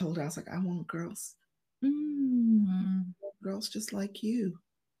 and I told her, I was like, I want girls. Girls just like you.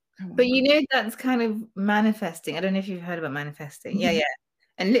 But that's kind of manifesting. I don't know if you've heard about manifesting. Mm-hmm. Yeah.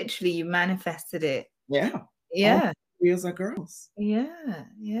 And literally you manifested it. Yeah. Yeah. All wheels are girls.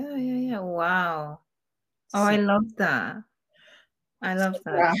 Yeah. Wow. I love that. I love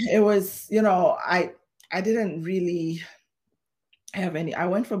that. Yeah, it was, I didn't really have any. I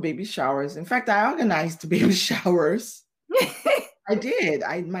went for baby showers. In fact, I organized baby showers. I did.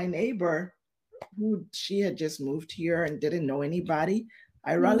 My neighbor, she had just moved here and didn't know anybody.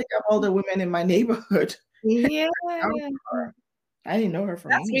 I rallied up all the women in my neighborhood. Yeah. I didn't know her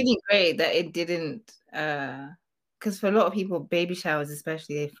from That's really great that it didn't, because for a lot of people, baby showers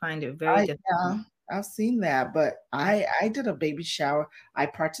especially, they find it very difficult. Yeah, I've seen that, but I did a baby shower. I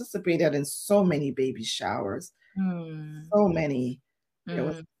participated in so many baby showers. So many. It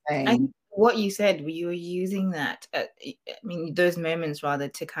was insane. I think what you said, you were using that, those moments rather,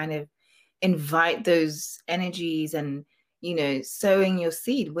 to kind of invite those energies and, sowing your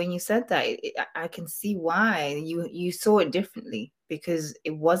seed. When you said that, I can see why you saw it differently, because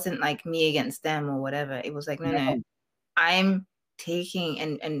it wasn't like me against them or whatever. It was like, no, I'm taking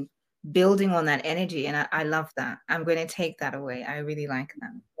and building on that energy. And I love that. I'm going to take that away. I really like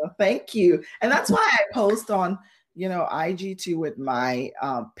that. Well, thank you. And that's why I post on, IG too, with my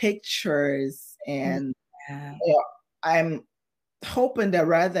pictures. And I'm hoping that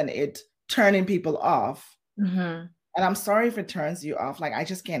rather than it turning people off, and I'm sorry if it turns you off, like I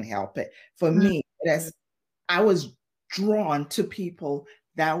just can't help it. For me, I was drawn to people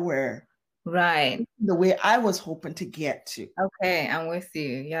that were right the way I was hoping to get to. Okay, I'm with you.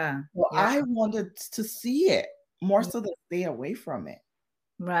 Yeah. Well, I wanted to see it more so than stay away from it.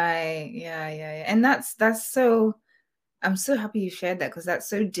 Right. Yeah. And that's so, I'm so happy you shared that, because that's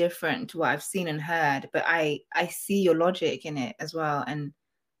so different to what I've seen and heard. But I see your logic in it as well. And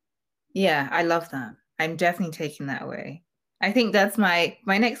yeah, I love that. I'm definitely taking that away. I think that's my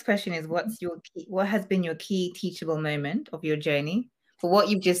next question is, what has been your key teachable moment of your journey? For what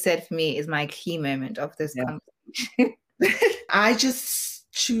you've just said for me is my key moment of this conversation. I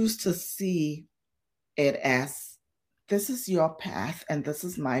just choose to see it as, this is your path and this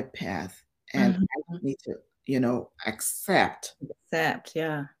is my path. And I need to, accept,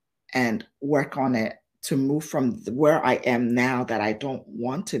 yeah, and work on it to move from where I am now that I don't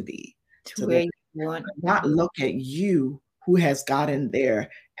want to be to where you want. Not look at you who has gotten there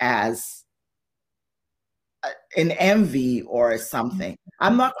as an envy or something.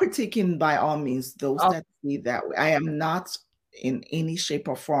 I'm not critiquing by all means those that see that way. I am not in any shape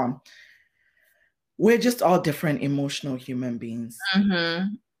or form. We're just all different emotional human beings.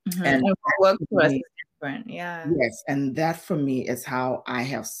 And what works for us is different. Yeah. Yes. And that for me is how I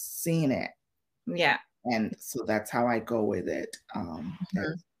have seen it. Yeah. And so that's how I go with it. And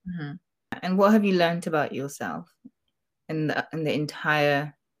what have you learned about yourself in the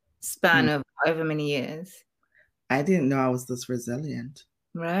entire span of however many years? I didn't know I was this resilient.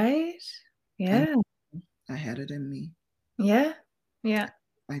 Right? Yeah. I had it in me. Yeah. Yeah.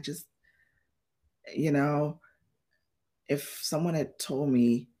 I just, if someone had told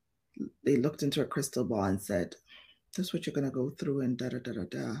me, they looked into a crystal ball and said, this is what you're going to go through and da da da da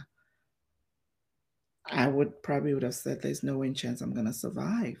da, I would have said, there's no way in chance I'm going to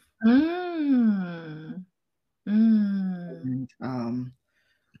survive. And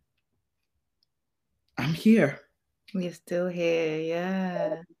I'm here. We're still here.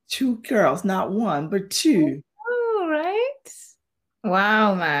 Yeah. 2 girls, not 1, but 2. Oh, right.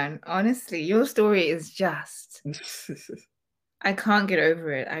 Wow, man. Honestly, your story is just, I can't get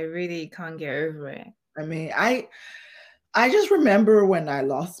over it. I really can't get over it. I mean, I just remember when I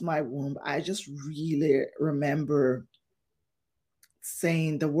lost my womb, I just really remember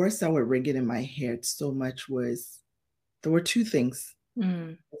saying the words that were ringing in my head so much was, there were 2 things.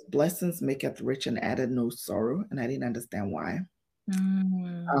 Blessings maketh rich and added no sorrow. And I didn't understand why.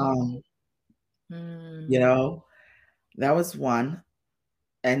 That was one.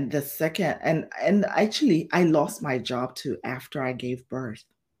 And the second, and actually I lost my job too after I gave birth.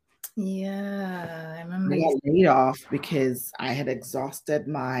 Yeah, I remember. I got laid off because I had exhausted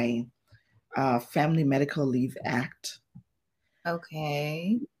my Family Medical Leave Act.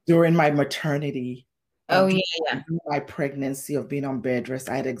 Okay. During my maternity. Oh, yeah. My pregnancy, of being on bed rest,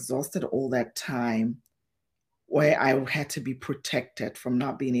 I had exhausted all that time where I had to be protected from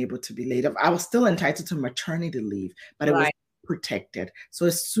not being able to be laid off. I was still entitled to maternity leave, but it was protected. So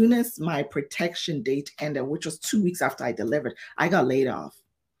as soon as my protection date ended, which was 2 weeks after I delivered, I got laid off.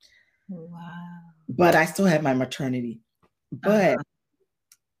 Wow. But I still had my maternity. But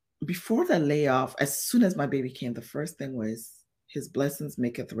before the layoff, as soon as my baby came, the first thing was, his blessings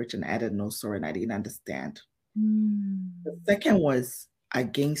maketh rich and added no sorrow, and I didn't understand. The second was,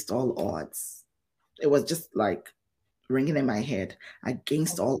 against all odds. It was just like ringing in my head.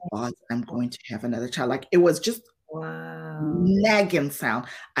 Against all odds, I'm going to have another child. Like, it was just nagging sound.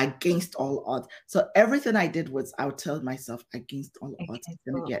 Against all odds. So everything I did was, I would tell myself, against all odds, it's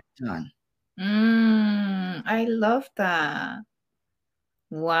going to get done. I love that.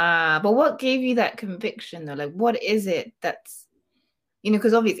 Wow. But what gave you that conviction though? Like, what is it that's,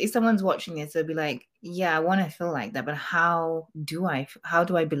 because obviously if someone's watching this, they'll be like, yeah, I want to feel like that, but how do I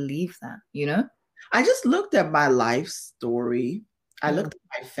believe that, I just looked at my life story. I looked at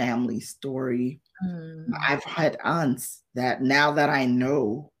my family story. I've had aunts that, now that I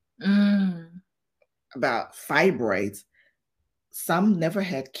know about fibroids, some never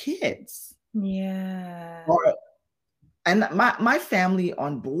had kids. Yeah. And my family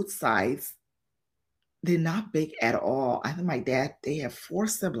on both sides, they're not big at all. I think my dad, they have 4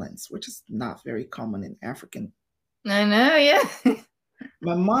 siblings, which is not very common in African. I know, yeah.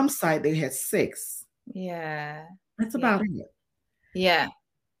 My mom's side, they had 6. Yeah. That's about it. Yeah.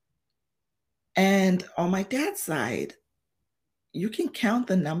 And on my dad's side, you can count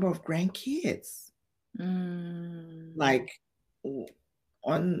the number of grandkids. Like,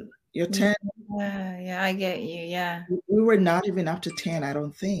 on your 10. Yeah, I get you. Yeah. We were not even up to 10, I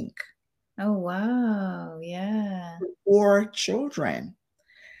don't think. Oh, wow. Yeah. 4 children.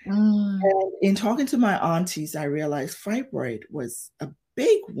 And in talking to my aunties, I realized fibroid was a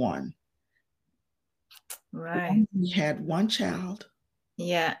big one. Right. We had 1 child.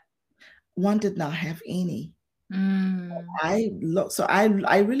 Yeah. 1 did not have any. I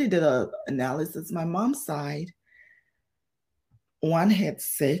really did an analysis. My mom's side, 1 had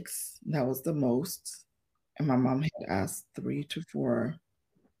 6. That was the most. And my mom had asked 3 to 4.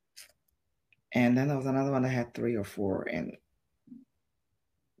 And then there was another one that had 3 or 4. And,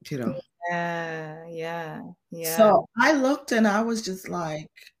 Yeah. So I looked and I was just like,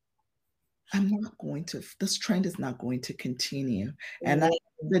 this trend is not going to continue. And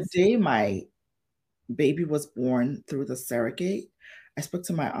the day my baby was born through the surrogate, I spoke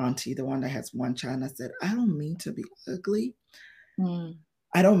to my auntie, the one that has 1 child, and I said, I don't mean to be ugly.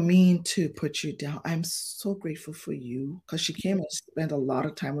 I don't mean to put you down. I'm so grateful for you, because she came and spent a lot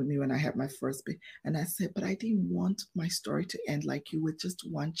of time with me when I had my first baby. And I said, but I didn't want my story to end like you with just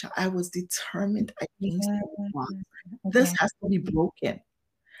 1 child. I was determined against this has to be broken.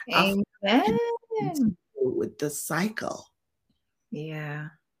 Amen. With the cycle. Yeah.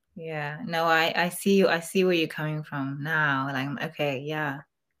 Yeah. No, I see you. I see where you're coming from now. Like, okay, yeah.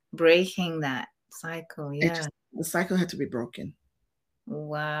 Breaking that cycle. Yeah. The cycle had to be broken.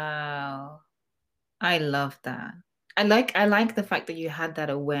 Wow. I love that. I like the fact that you had that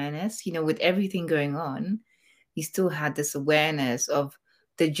awareness, with everything going on, you still had this awareness of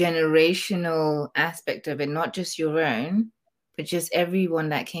the generational aspect of it, not just your own, but just everyone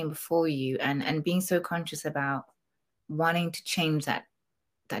that came before you, and being so conscious about wanting to change that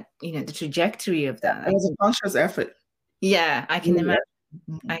the trajectory of that. It was a conscious effort. Yeah, I can imagine.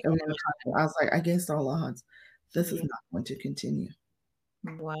 I can imagine. I was like, against all odds, this is not going to continue.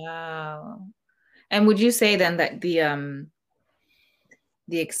 Wow. And would you say then that the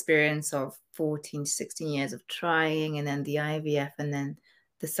experience of 14 to 16 years of trying, and then the IVF, and then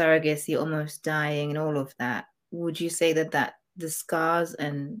the surrogacy, almost dying, and all of that, would you say that the scars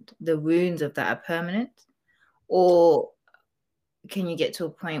and the wounds of that are permanent, or can you get to a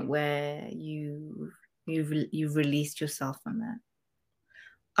point where you've released yourself from that?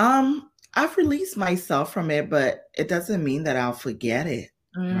 I've released myself from it, but it doesn't mean that I'll forget it.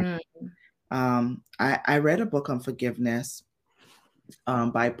 Right? I read a book on forgiveness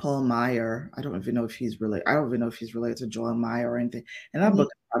by Paul Meyer. I don't even know if he's related. I don't even know if he's related to Joel Meyer or anything. And that book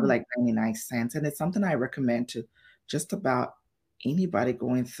is probably like 99 cents. And it's something I recommend to just about anybody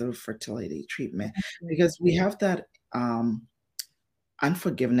going through fertility treatment, because we have that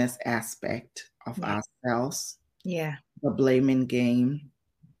unforgiveness aspect of ourselves. Yeah. The blaming game.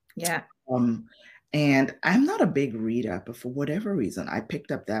 Yeah. And I'm not a big reader, but for whatever reason, I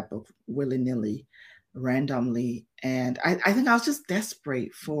picked up that book willy-nilly, randomly. And I think I was just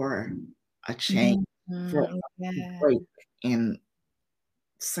desperate for a change, for a break in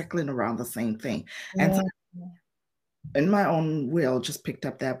circling around the same thing. And so in my own will, just picked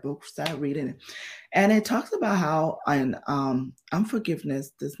up that book, started reading it. And it talks about how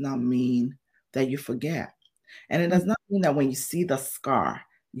unforgiveness does not mean that you forget. And it does not mean that when you see the scar,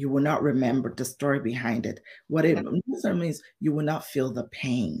 you will not remember the story behind it. What it means, you will not feel the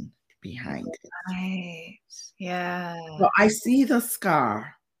pain behind it. Right. Yeah. So I see the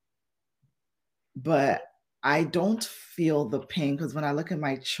scar, but I don't feel the pain, because when I look at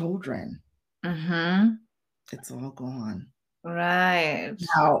my children, it's all gone. Right.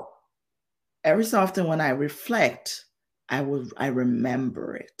 Now, every so often when I reflect, I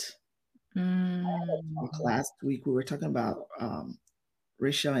remember it. Last week we were talking about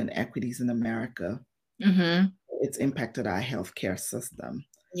racial inequities in America. It's impacted our healthcare system.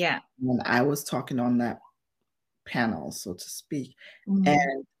 Yeah. When I was talking on that panel, so to speak,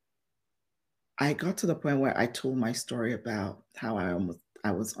 and I got to the point where I told my story about how I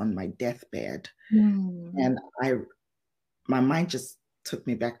was on my deathbed, and my mind just took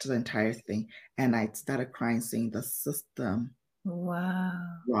me back to the entire thing, and I started crying, saying the system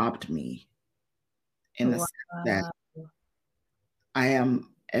robbed me, in the sense that I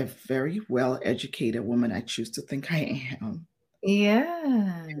am a very well-educated woman. I choose to think I am.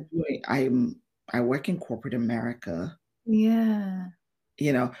 Yeah. I work in corporate America. Yeah.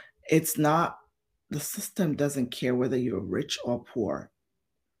 It's not, the system doesn't care whether you're rich or poor.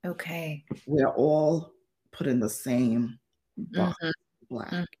 Okay. We're all put in the same box,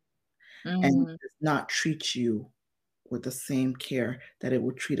 black. And it does not treat you with the same care that it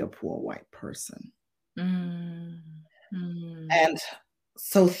would treat a poor white person. And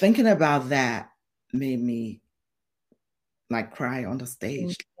so thinking about that made me like cry on the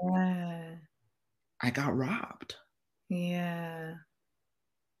stage. Yeah. I got robbed. Yeah.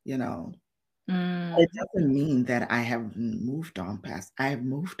 It doesn't mean that I have moved on past. I have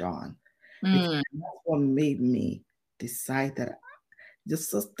moved on. Because that's what made me decide that the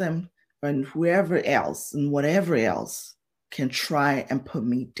system and whoever else and whatever else can try and put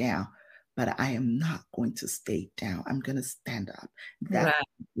me down, but I am not going to stay down. I'm going to stand up. That's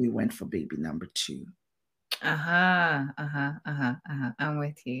we went for baby number 2. I'm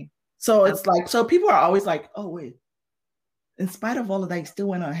with you. So it's like, so people are always like, oh, wait, in spite of all of that, you still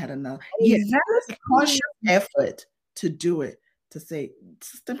went on and had another. Yes, it's a conscious effort to do it, to say,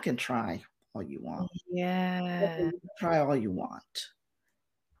 system can try all you want. Yeah. Try all you want.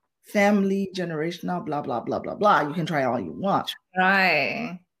 Family, generational, blah, blah, blah, blah, blah. You can try all you want.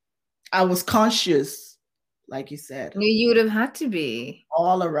 Right. I was conscious, like you said. You would have had to be.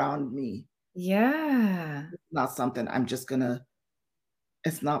 All around me. Yeah. It's not something I'm just going to,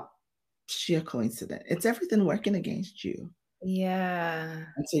 it's not sheer coincidence. It's everything working against you. Yeah.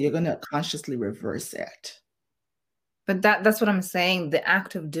 And so you're going to consciously reverse it. But that's what I'm saying. The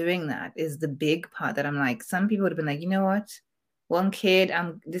act of doing that is the big part that I'm like, some people would have been like, you know what? One kid,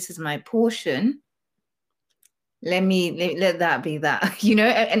 this is my portion. let that be that, you know,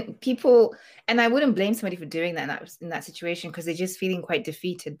 and people, and I wouldn't blame somebody for doing that in that situation because they're just feeling quite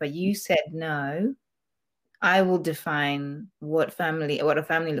defeated. But you said, no, I will define what a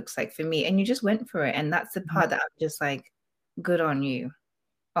family looks like for me. And you just went for it. And that's the part that I'm just like, good on you.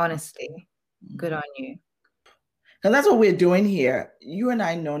 Honestly, good on you. And that's what we're doing here. You and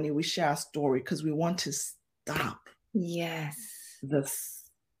I, Noni, we share a story because we want to stop this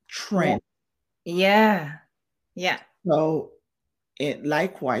trend. Yeah. So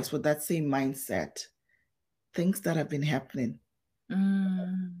likewise, with that same mindset, things that have been happening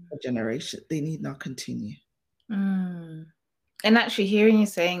for generation, they need not continue. And actually hearing you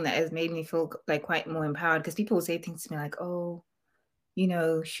saying that has made me feel like quite more empowered, because people will say things to me like, oh, you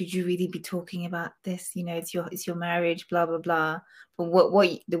know, should you really be talking about this? You know, it's your marriage, blah, blah, blah. But what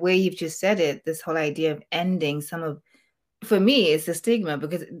the way you've just said it, this whole idea of ending for me, it's a stigma,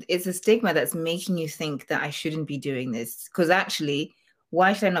 because it's a stigma that's making you think that I shouldn't be doing this. Because actually,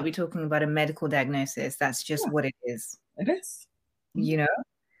 why should I not be talking about a medical diagnosis? That's just what it is. It is. You know?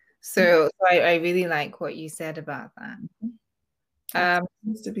 So I really like what you said about that. It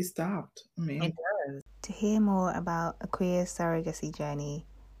needs to be stopped. I mean, it does. To hear more about Akua's surrogacy journey,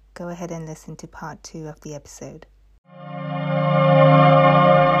 go ahead and listen to part 2 of the episode.